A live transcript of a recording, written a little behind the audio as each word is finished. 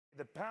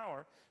the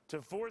power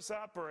to force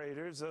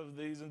operators of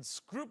these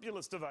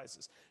unscrupulous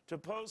devices to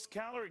post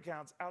calorie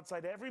counts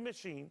outside every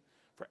machine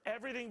for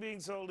everything being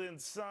sold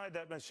inside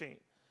that machine.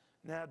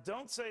 Now,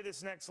 don't say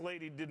this next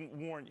lady didn't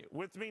warn you.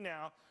 With me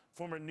now,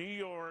 former New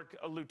York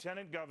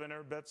Lieutenant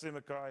Governor Betsy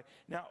McCaughey,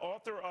 now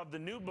author of the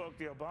new book,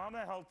 The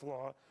Obama Health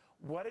Law,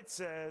 What It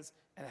Says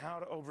and How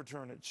to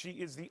Overturn It. She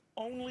is the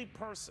only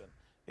person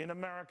in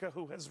America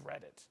who has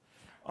read it.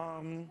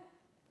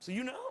 So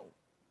you know.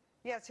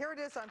 Yes, here it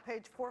is on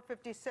page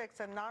 456,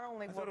 and not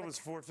only I thought it was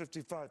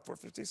 455,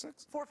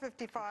 456?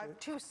 455,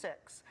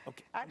 26.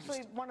 Okay.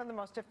 Actually, one of the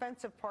most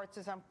offensive parts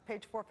is on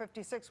page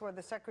 456, where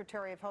the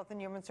Secretary of Health and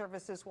Human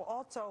Services will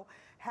also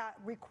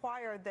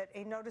require that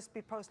a notice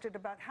be posted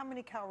about how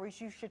many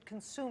calories you should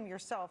consume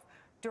yourself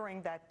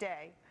during that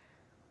day.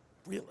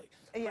 Really?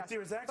 Yes. But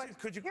there's actually,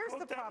 could you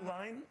quote that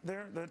line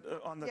there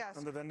on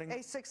the vending?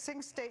 A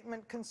succinct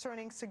statement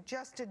concerning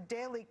suggested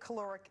daily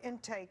caloric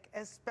intake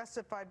as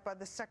specified by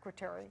the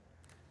Secretary.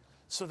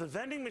 So the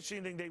vending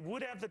machine thing, they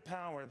would have the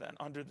power then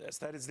under this,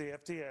 that is the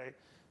FDA,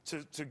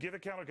 to give a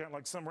calorie count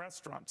like some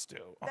restaurants do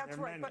on That's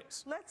their right,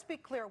 menus. but let's be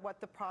clear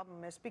what the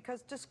problem is,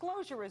 because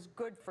disclosure is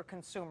good for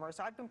consumers.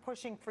 I've been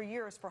pushing for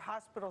years for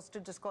hospitals to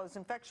disclose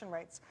infection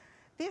rates.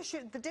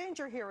 The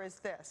danger here is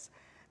this.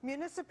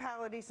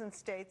 Municipalities and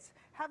states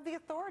have the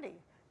authority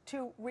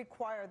to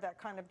require that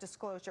kind of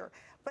disclosure,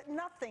 but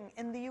nothing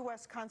in the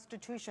U.S.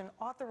 Constitution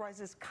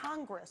authorizes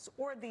Congress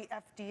or the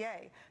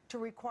FDA to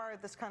require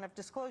this kind of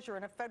disclosure.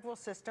 In a federal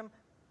system,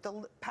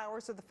 the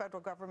powers of the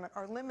federal government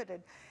are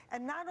limited.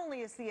 And not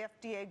only is the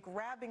FDA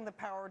grabbing the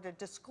power to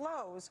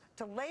disclose,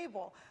 to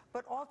label,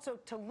 but also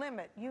to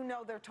limit. You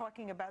know they're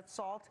talking about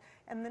salt,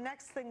 and the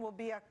next thing will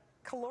be a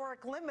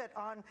caloric limit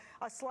on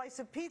a slice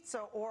of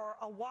pizza or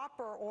a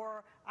Whopper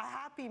or a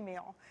Happy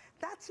Meal.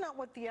 That's not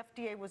what the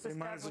FDA was established.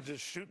 They might as well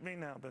just shoot me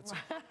now, Betsy.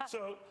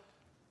 So,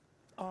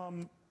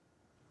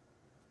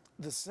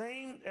 the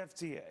same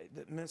FDA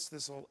that missed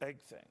this whole egg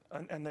thing,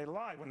 and they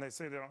lie when they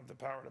say they don't have the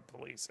power to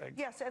police egg.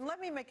 Yes, and let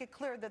me make it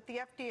clear that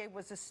the FDA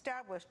was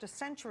established a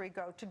century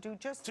ago to do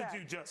just that. To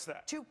do just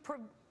that.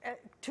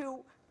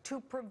 To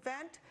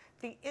prevent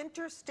the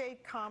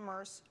interstate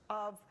commerce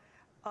of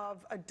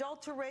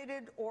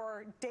adulterated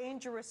or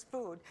dangerous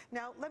food.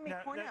 Now, let me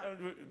point out.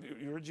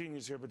 You're a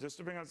genius here, but just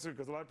to bring out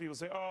because a lot of people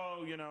say,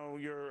 oh, you know,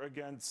 you're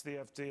against the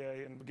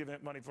FDA and giving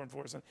it money for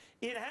enforcement.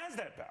 It has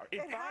that power.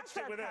 It botched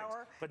it with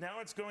eggs, but now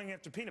it's going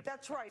after peanut butter.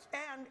 That's right,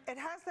 and it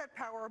has that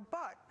power,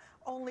 but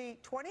only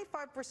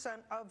 25%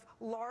 of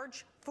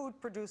large food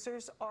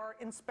producers are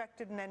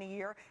inspected in any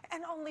year,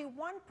 and only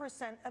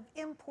 1% of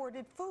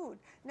imported food.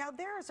 Now,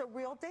 there is a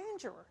real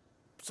danger.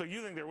 So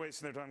you think they're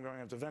wasting their time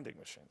going after vending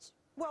machines?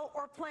 Well,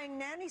 or playing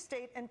nanny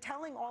state and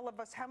telling all of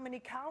us how many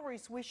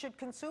calories we should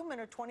consume in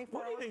a 24-hour period.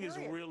 What do you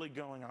think is really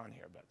going on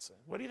here, Betsy?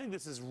 What do you think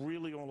this is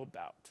really all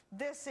about?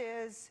 This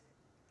is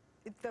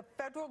the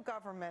federal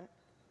government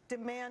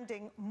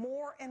demanding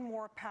more and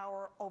more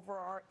power over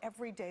our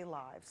everyday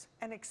lives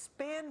and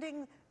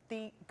expanding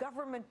the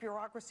government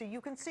bureaucracy. You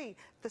can see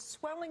the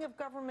swelling of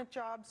government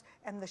jobs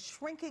and the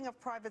shrinking of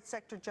private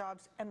sector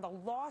jobs and the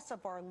loss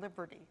of our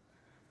liberty.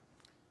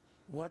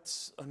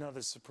 What's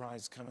another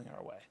surprise coming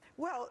our way?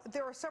 Well,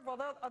 there are several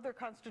other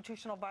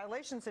constitutional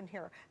violations in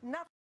here. Nothing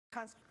in the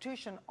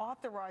Constitution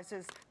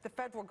authorizes the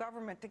federal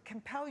government to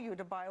compel you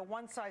to buy a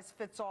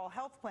one-size-fits-all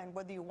health plan,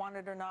 whether you want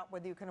it or not,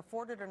 whether you can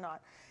afford it or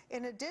not.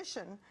 In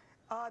addition,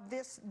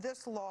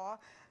 this law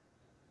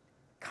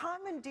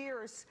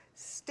commandeers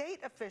state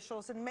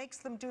officials and makes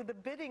them do the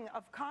bidding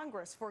of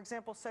Congress. For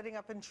example, setting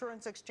up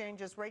insurance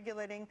exchanges,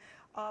 regulating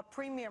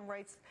premium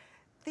rates.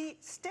 The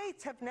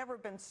states have never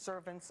been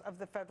servants of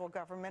the federal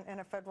government in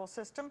a federal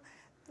system.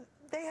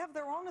 They have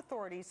their own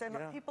authorities, and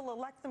people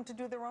elect them to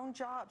do their own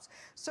jobs.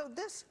 So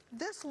this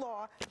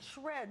law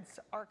shreds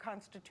our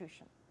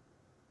Constitution.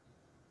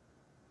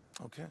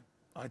 Okay.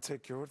 I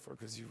take your word for it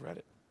because you read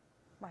it.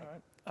 Right. All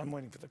right. I'm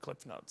waiting for the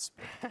clip notes.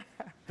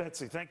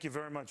 Betsy, thank you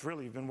very much.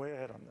 Really, you've been way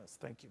ahead on this.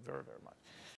 Thank you very, very much.